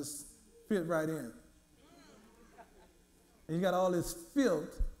going to just fit right in. And you got all this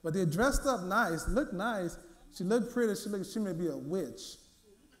filth, but they're dressed up nice, look nice. She looked pretty, she may be a witch.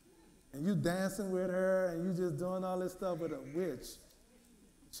 And you dancing with her and you just doing all this stuff with a witch.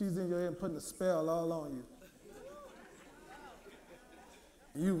 She's in your head and putting a spell all on you.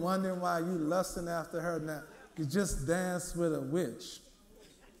 And you wondering why you lusting after her now. You just danced with a witch.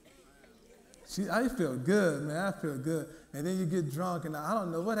 I feel good, man, I feel good. And then you get drunk and I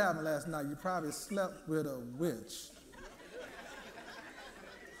don't know what happened last night. You probably slept with a witch.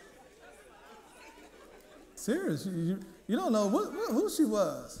 Serious, you don't know who she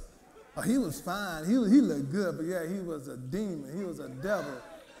was. Oh, he was fine. He looked good, but yeah, he was a demon. He was a devil.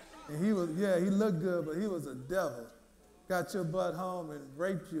 And he looked good, but he was a devil. Got your butt home and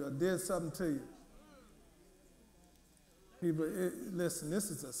raped you or did something to you. People, listen,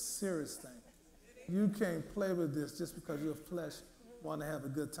 this is a serious thing. You can't play with this just because your flesh want to have a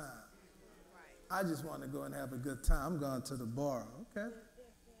good time. I just want to go and have a good time. I'm going to the bar, okay?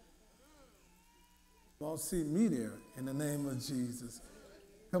 Won't see me there in the name of Jesus.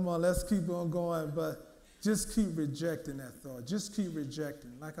 Come on, let's keep on going, but just keep rejecting that thought. Just keep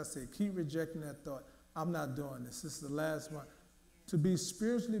rejecting. Like I said, keep rejecting that thought. I'm not doing this. This is the last one. To be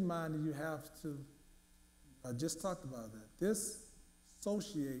spiritually minded, you have to, I just talked about that,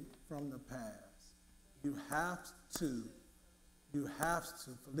 dissociate from the past. You have to. You have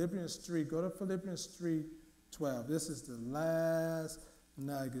to. Philippians 3, go to Philippians 3:12. This is the last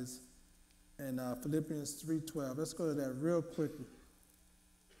nuggets. And Philippians 3:12. Let's go to that real quickly.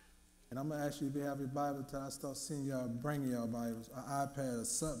 And I'm going to ask you if you have your Bible until I start seeing y'all bring y'all Bibles, an iPad or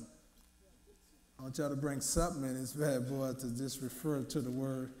something. I want y'all to bring something in this bad boy to just refer to the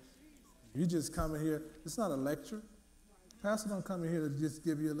word. You just come in here. It's not a lecture. Pastor don't come in here to just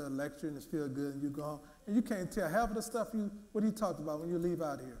give you a little lecture and just feel good and you go home. And you can't tell half of the stuff what he talked about when you leave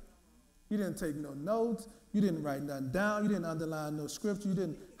out here. You didn't take no notes. You didn't write nothing down. You didn't underline no scripture. You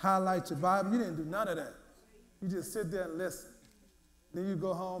didn't highlight your Bible. You didn't do none of that. You just sit there and listen. Then you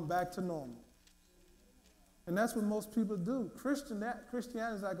go home back to normal. And that's what most people do.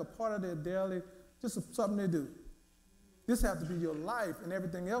 Christianity is like a part of their daily, just something they do. This has to be your life, and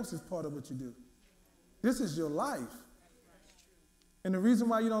everything else is part of what you do. This is your life. And the reason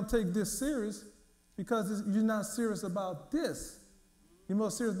why you don't take this serious, because you're not serious about this. You're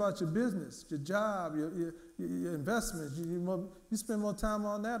more serious about your business, your job, your investments. You spend more time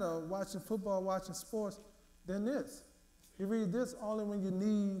on that or watching football, watching sports than this. You read this only when you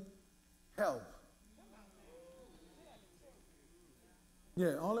need help.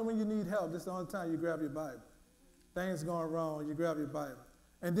 Yeah, only when you need help. This is the only time you grab your Bible. Things going wrong, you grab your Bible.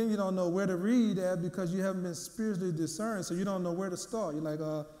 And then you don't know where to read at because you haven't been spiritually discerned, so you don't know where to start. You're like,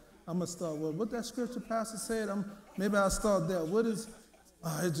 I'm going to start. Well, what that scripture pastor said, maybe I'll start there.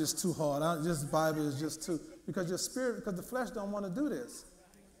 It's just too hard. This Bible is just too, because your spirit, because the flesh don't want to do this.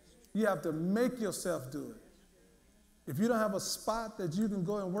 You have to make yourself do it. If you don't have a spot that you can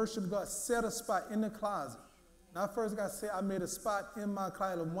go and worship God, set a spot in the closet. Now, first I say I made a spot in my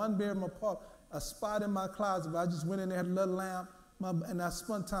closet, one bedroom apart, a spot in my closet, but I just went in there, had a little lamp, and I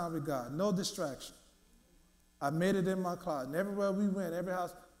spent time with God. No distraction. I made it in my closet. And everywhere we went, every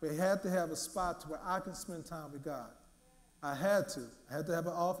house, we had to have a spot to where I can spend time with God. I had to. I had to have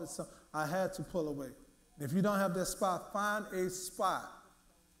an office. So I had to pull away. And if you don't have that spot, find a spot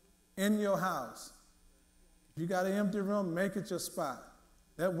in your house. If you got an empty room, make it your spot.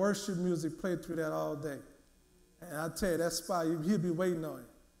 That worship music played through that all day. And I tell you, that spot, he'll be waiting on you.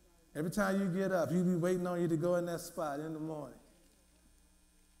 Every time you get up, he'll be waiting on you to go in that spot in the morning.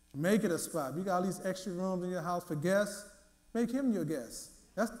 Make it a spot. You got all these extra rooms in your house for guests. Make him your guest.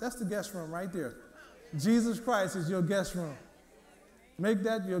 That's the guest room right there. Jesus Christ is your guest room. Make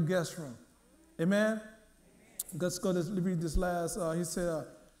that your guest room. Amen? Let's go to read this last.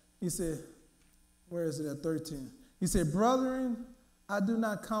 He said, where is it at 13? He said, brethren, I do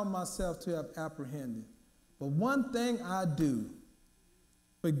not count myself to have apprehended, but one thing I do,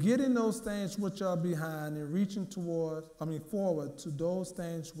 forgetting those things which are behind and reaching forward to those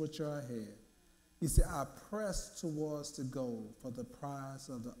things which are ahead. He said, I press towards the goal for the prize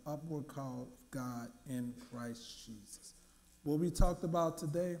of the upward call of God in Christ Jesus. What we talked about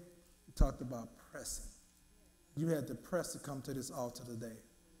today, we talked about pressing. You had to press to come to this altar today.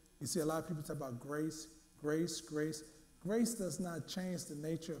 You see, a lot of people talk about grace, grace, grace. Grace does not change the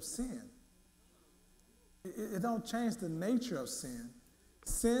nature of sin. It don't change the nature of sin.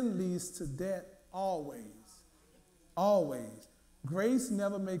 Sin leads to death always. Always. Grace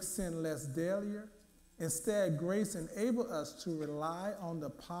never makes sin less deadly. Instead, grace enables us to rely on the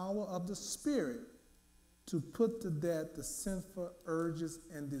power of the Spirit to put to death the sinful urges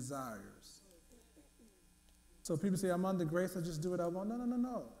and desires. So people say, I'm under grace, I just do what I want.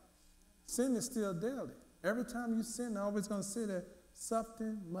 No. Sin is still deadly. Every time you sin, I'm always going to say that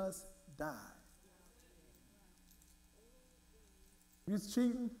something must die. You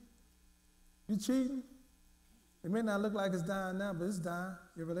cheating? It may not look like it's dying now, but it's dying.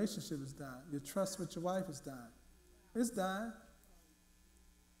 Your relationship is dying. Your trust with your wife is dying. It's dying.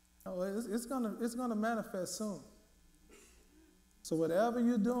 Oh, it's gonna manifest soon. So whatever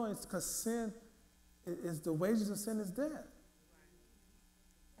you're doing, it's because sin is the wages of sin is death.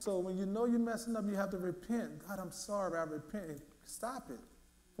 So when you know you're messing up, you have to repent. God, I'm sorry, I repent. And stop it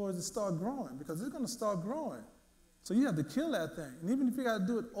before it start growing, because it's going to start growing. So you have to kill that thing. And even if you got to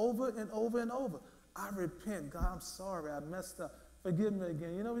do it over and over and over, I repent. God, I'm sorry, I messed up. Forgive me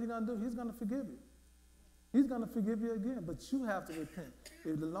again. You know what he's going to do? He's going to forgive you. He's going to forgive you again, but you have to repent.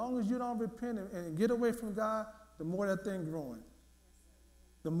 As long as you don't repent and get away from God, the more that thing growing.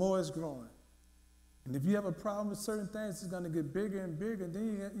 The more it's growing. And if you have a problem with certain things, it's going to get bigger and bigger, and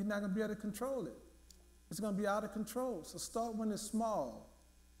then you're not going to be able to control it. It's going to be out of control. So start when it's small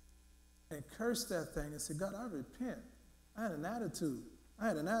and curse that thing and say, God, I repent. I had an attitude.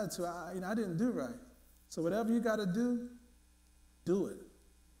 I didn't do right. So whatever you got to do it.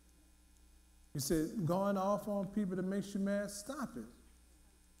 You said going off on people that makes you mad, stop it.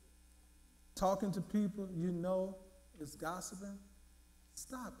 Talking to people you know is gossiping,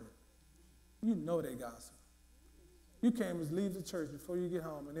 stop it. You know they gossip. You can't just leave the church before you get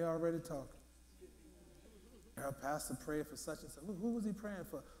home and they're already talking. Our pastor prayed for such and such. Who was he praying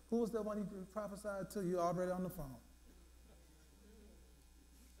for? Who was that one he prophesied to? You already on the phone.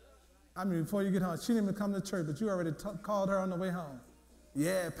 I mean, before you get home, she didn't even come to church, but you already called her on the way home.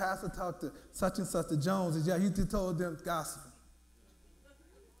 Yeah, pastor talked to such and such, the Joneses. Yeah, he told them gossiping.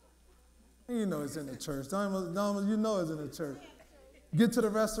 You know it's in the church. You know it's in the church. Get to the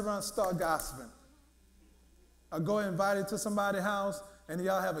restaurant, start gossiping. Or go invite it to somebody's house, and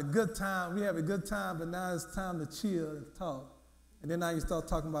y'all have a good time. We have a good time, but now it's time to chill and talk. And then now you start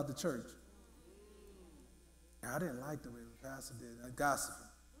talking about the church. I didn't like the way the pastor did, gossiping.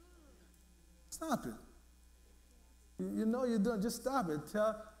 Stop it. You know you're doing, just stop it.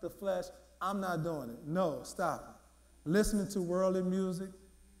 Tell the flesh, I'm not doing it. No, stop it. Listening to worldly music,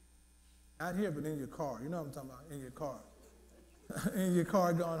 not here, but in your car. You know what I'm talking about, in your car. In your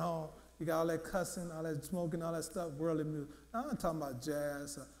car going home, you got all that cussing, all that smoking, all that stuff, worldly music. I'm not talking about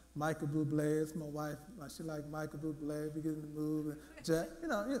jazz, Michael Bublé. It's my wife. She like Michael Bublé. We get in the mood. And jazz. You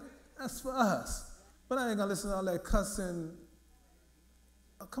know, that's for us. But I ain't going to listen to all that cussing.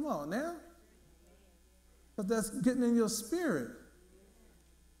 Oh, come on now. But that's getting in your spirit.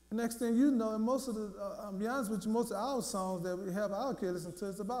 The next thing you know, and most of the, I'll be honest with you, most of our songs that we have our kids listen to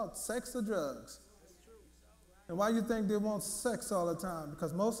is about sex or drugs. And why you think they want sex all the time?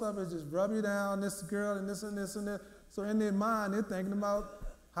 Because most of it is just rub you down, this girl and this and this and that. So in their mind, they're thinking about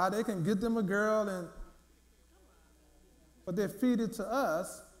how they can get them a girl, but they feed it to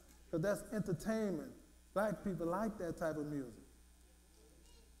us because that's entertainment. Black people like that type of music.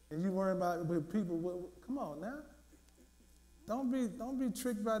 And you worry about with people, come on now. Don't be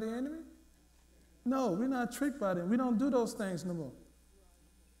tricked by the enemy. No, we're not tricked by them. We don't do those things no more.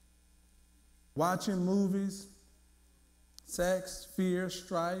 Watching movies, sex, fear,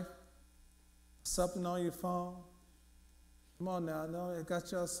 strife, something on your phone. Come on now, I know it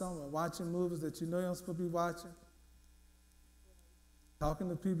got y'all somewhere. Watching movies that you know you're not supposed to be watching. Talking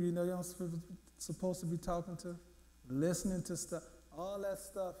to people you know you're not supposed to be talking to. Listening to stuff. All that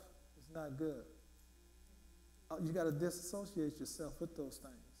stuff is not good. You got to disassociate yourself with those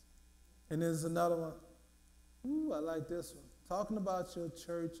things. And there's another one. Ooh, I like this one. Talking about your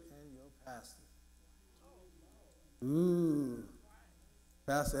church and your pastor. Ooh.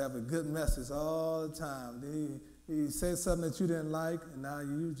 Pastor have a good message all the time. Then he said something that you didn't like, and now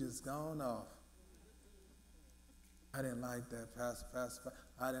you just gone off. I didn't like that, Pastor.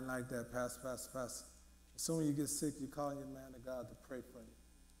 I didn't like that, Pastor. As soon as you get sick, you call your man of God to pray for you.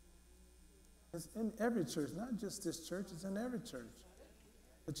 It's in every church, not just this church, it's in every church.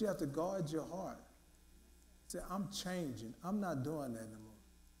 But you have to guard your heart. Say, I'm changing. I'm not doing that anymore.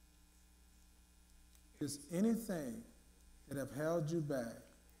 Is anything that have held you back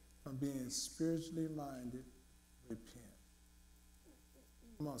from being spiritually minded, repent.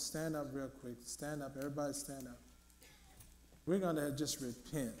 Come on, stand up real quick. Stand up. Everybody stand up. We're going to just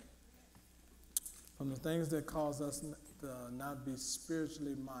repent from the things that cause us to not be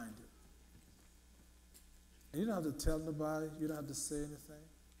spiritually minded. And you don't have to tell nobody. You don't have to say anything.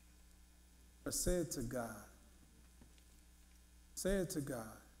 But say it to God. Say it to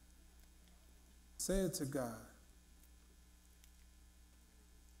God. Say it to God.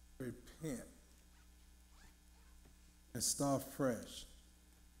 Repent. And start fresh.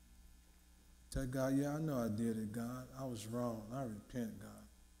 Tell God, yeah, I know I did it, God. I was wrong. I repent, God.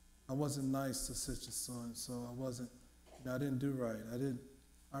 I wasn't nice to such a son, so I wasn't, I didn't do right.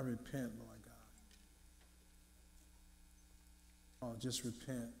 I repent, Lord God. Oh, just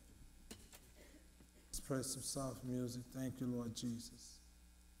repent. Let's play some soft music. Thank you, Lord Jesus.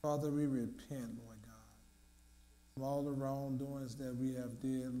 Father, we repent, Lord God, from all the wrongdoings that we have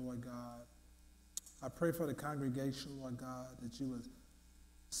did, Lord God. I pray for the congregation, Lord God, that you would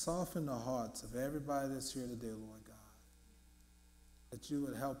soften the hearts of everybody that's here today, Lord God, that you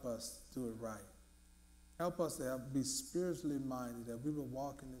would help us do it right. Help us to be spiritually minded, that we would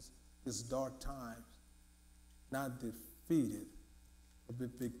walk in this dark times, not defeated, but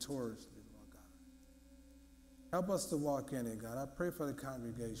victoriously, Lord God. Help us to walk in it, God. I pray for the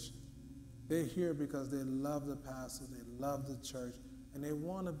congregation. They're here because they love the pastor, they love the church, and they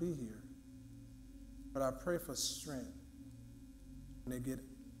want to be here. But I pray for strength when they get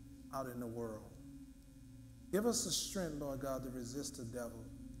out in the world. Give us the strength, Lord God, to resist the devil.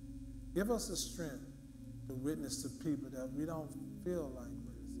 Give us the strength to witness to people that we don't feel like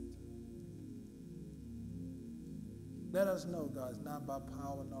witnessing to. Let us know, God, it's not by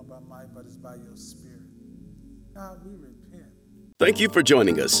power nor by might, but it's by your Spirit. God, we repent. Thank you for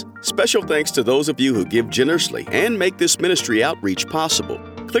joining us. Special thanks to those of you who give generously and make this ministry outreach possible.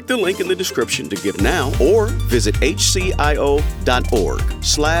 Click the link in the description to give now or visit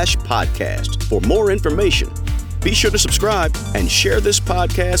hcio.org/podcast for more information. Be sure to subscribe and share this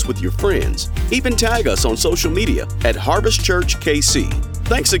podcast with your friends. Even tag us on social media at Harvest Church KC.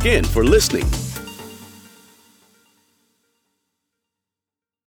 Thanks again for listening